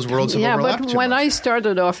where those worlds have overlapped. Yeah, but when I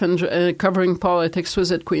started off in covering politics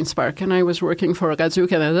was at Queen's Park, and I was working for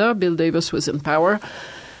Radio-Canada. Bill Davis was in power.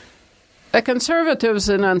 The Conservatives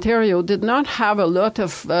in Ontario did not have a lot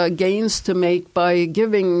of gains to make by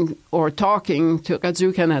giving or talking to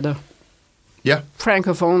Radio-Canada. Yeah.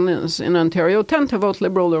 Francophones in Ontario tend to vote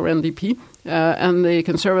Liberal or NDP, and the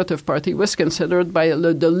Conservative Party was considered by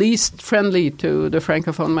the least friendly to the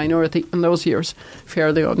Francophone minority in those years,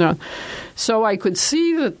 fairly or not. So I could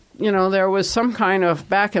see that, there was some kind of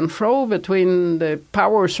back and fro between the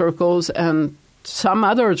power circles and some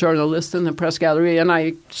other journalists in the press gallery, and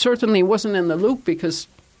I certainly wasn't in the loop because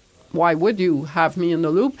why would you have me in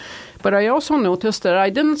the loop? But I also noticed that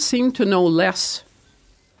I didn't seem to know less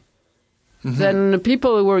than the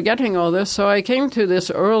people who were getting all this. So I came to this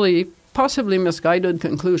early, possibly misguided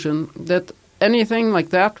conclusion that anything like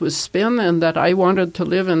that was spin and that I wanted to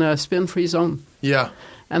live in a spin-free zone. Yeah.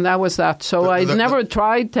 And that was that. So I never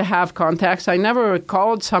tried to have contacts. I never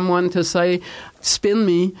called someone to say, spin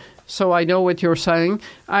me, so I know what you're saying.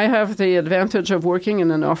 I have the advantage of working in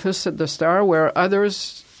an office at the Star where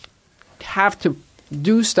others have to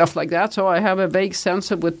do stuff like that, so I have a vague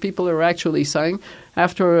sense of what people are actually saying.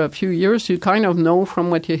 After a few years, you kind of know from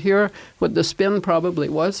what you hear what the spin probably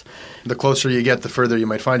was. The closer you get, the further you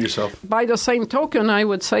might find yourself. By the same token, I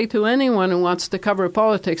would say to anyone who wants to cover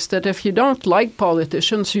politics that if you don't like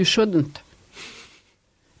politicians, you shouldn't.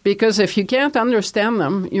 Because if you can't understand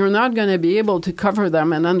them, you're not going to be able to cover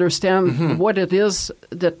them and understand what it is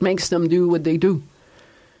that makes them do what they do.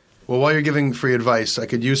 Well, while you're giving free advice, I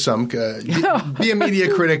could use some. Be a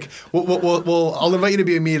media critic. I'll invite you to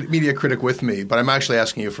be a media critic with me, but I'm actually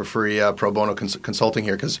asking you for free pro bono consulting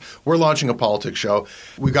here because we're launching a politics show.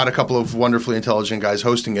 We've got a couple of wonderfully intelligent guys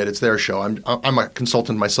hosting it. It's their show. I'm a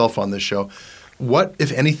consultant myself on this show. What,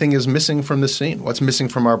 if anything, is missing from this scene? What's missing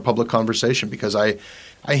from our public conversation? Because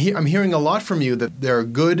I'm hearing a lot from you that there are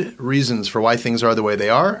good reasons for why things are the way they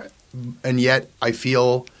are, and yet I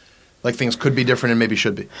feel like things could be different and maybe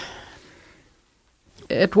should be.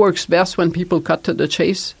 It works best when people cut to the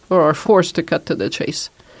chase or are forced to cut to the chase.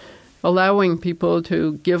 Allowing people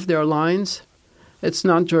to give their lines, it's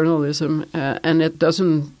not journalism, and it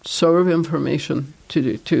doesn't serve information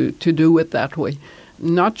to do it that way.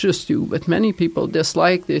 Not just you, but many people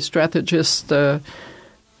dislike the strategist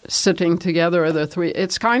sitting together, the three.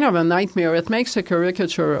 It's kind of a nightmare. It makes a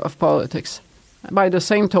caricature of politics. By the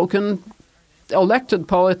same token, elected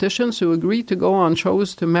politicians who agree to go on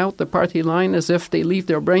shows to mount the party line as if they leave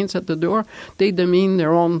their brains at the door, they demean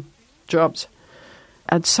their own jobs.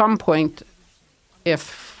 At some point,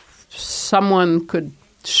 if someone could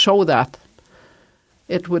show that,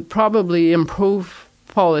 it would probably improve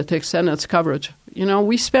politics and its coverage.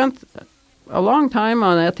 We spent a long time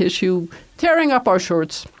on that issue tearing up our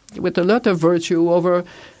shirts with a lot of virtue over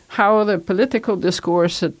how the political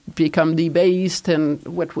discourse had become debased and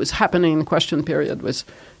what was happening in question period was,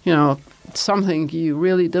 something you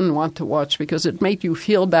really didn't want to watch because it made you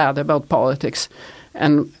feel bad about politics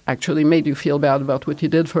and actually made you feel bad about what you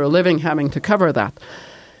did for a living having to cover that.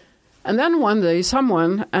 And then one day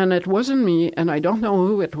someone, and it wasn't me, and I don't know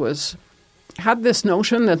who it was, had this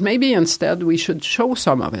notion that maybe instead we should show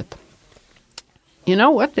some of it. You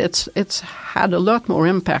know what? It's had a lot more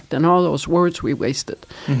impact than all those words we wasted.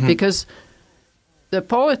 Because the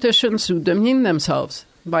politicians who demean themselves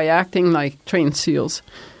by acting like trained seals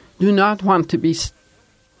do not want to be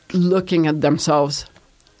looking at themselves.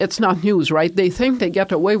 It's not news, right? They think they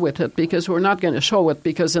get away with it because we're not going to show it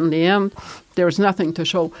because in the end, there's nothing to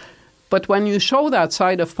show. But when you show that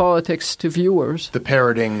side of politics to viewers... The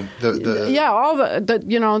parroting,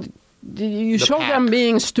 you show them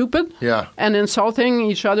being stupid and insulting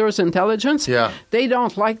each other's intelligence. They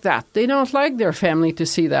don't like that. They don't like their family to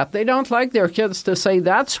see that. They don't like their kids to say,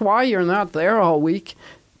 that's why you're not there all week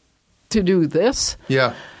to do this.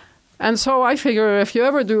 And so I figure if you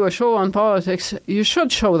ever do a show on politics, you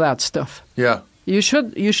should show that stuff. You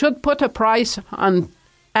should put a price on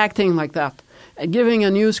acting like that. Giving a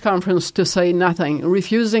news conference to say nothing,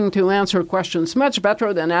 refusing to answer questions, much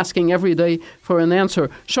better than asking every day for an answer,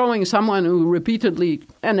 showing someone who repeatedly,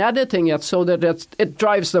 and editing it so that it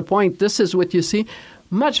drives the point, this is what you see,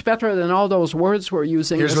 much better than all those words we're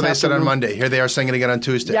using. Here's what they said on afternoon. Monday. Here they are saying it again on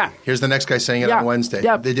Tuesday. Yeah. Here's the next guy saying it on Wednesday.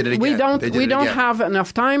 Yeah. They did it again. We don't have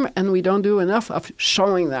enough time, and we don't do enough of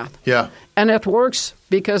showing that. Yeah. And it works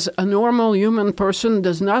because a normal human person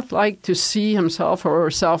does not like to see himself or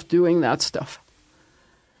herself doing that stuff.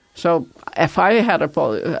 So if I had a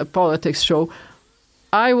politics show,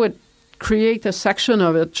 I would create a section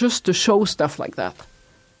of it just to show stuff like that.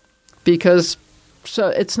 Because so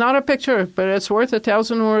it's not a picture, but it's worth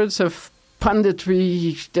 1,000 words of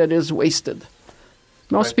punditry that is wasted.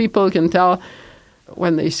 Most people can tell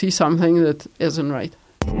when they see something that isn't right.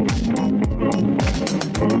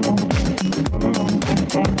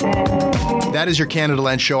 That is your Canada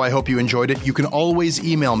Land Show. I hope you enjoyed it. You can always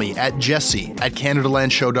email me at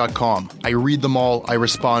jesse@canadalandshow.com. I read them all. I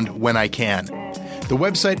respond when I can. The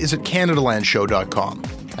website is at canadalandshow.com.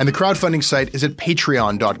 And the crowdfunding site is at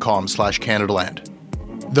patreon.com/Canadaland.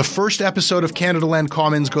 The first episode of Canada Land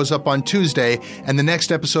Commons goes up on Tuesday, and the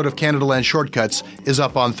next episode of Canada Land Shortcuts is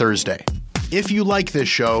up on Thursday. If you like this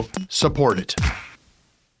show, support it.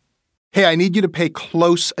 Hey, I need you to pay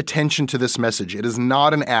close attention to this message. It is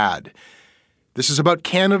not an ad. This is about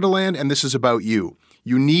Canada Land, and this is about you.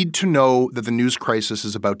 You need to know that the news crisis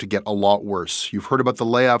is about to get a lot worse. You've heard about the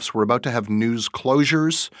layoffs. We're about to have news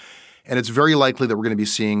closures. And it's very likely that we're going to be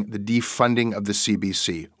seeing the defunding of the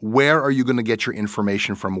CBC. Where are you going to get your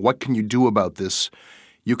information from? What can you do about this?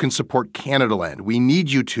 You can support Canada Land. We need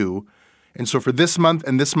you to. And so for this month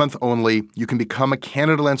and this month only, you can become a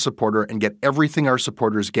Canada Land supporter and get everything our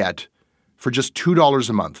supporters get for just $2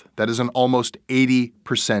 a month. That is an almost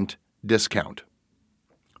 80% discount.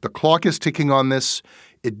 The clock is ticking on this.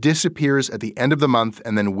 It disappears at the end of the month,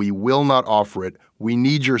 and then we will not offer it. We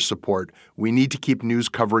need your support. We need to keep news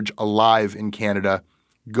coverage alive in Canada.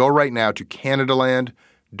 Go right now to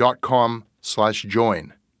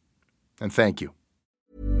canadaland.com/join. And thank you.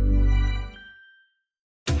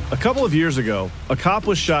 A couple of years ago, a cop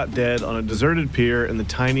was shot dead on a deserted pier in the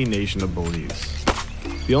tiny nation of Belize.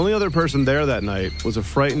 The only other person there that night was a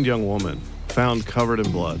frightened young woman, found covered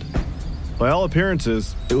in blood. By all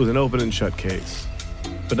appearances, it was an open and shut case.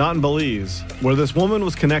 But not in Belize, where this woman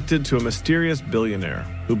was connected to a mysterious billionaire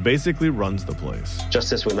who basically runs the place.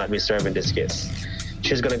 Justice will not be served in this case.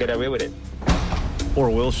 She's going to get away with it. Or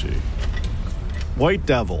will she? White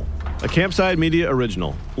Devil, a Campside Media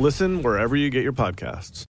original. Listen wherever you get your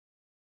podcasts.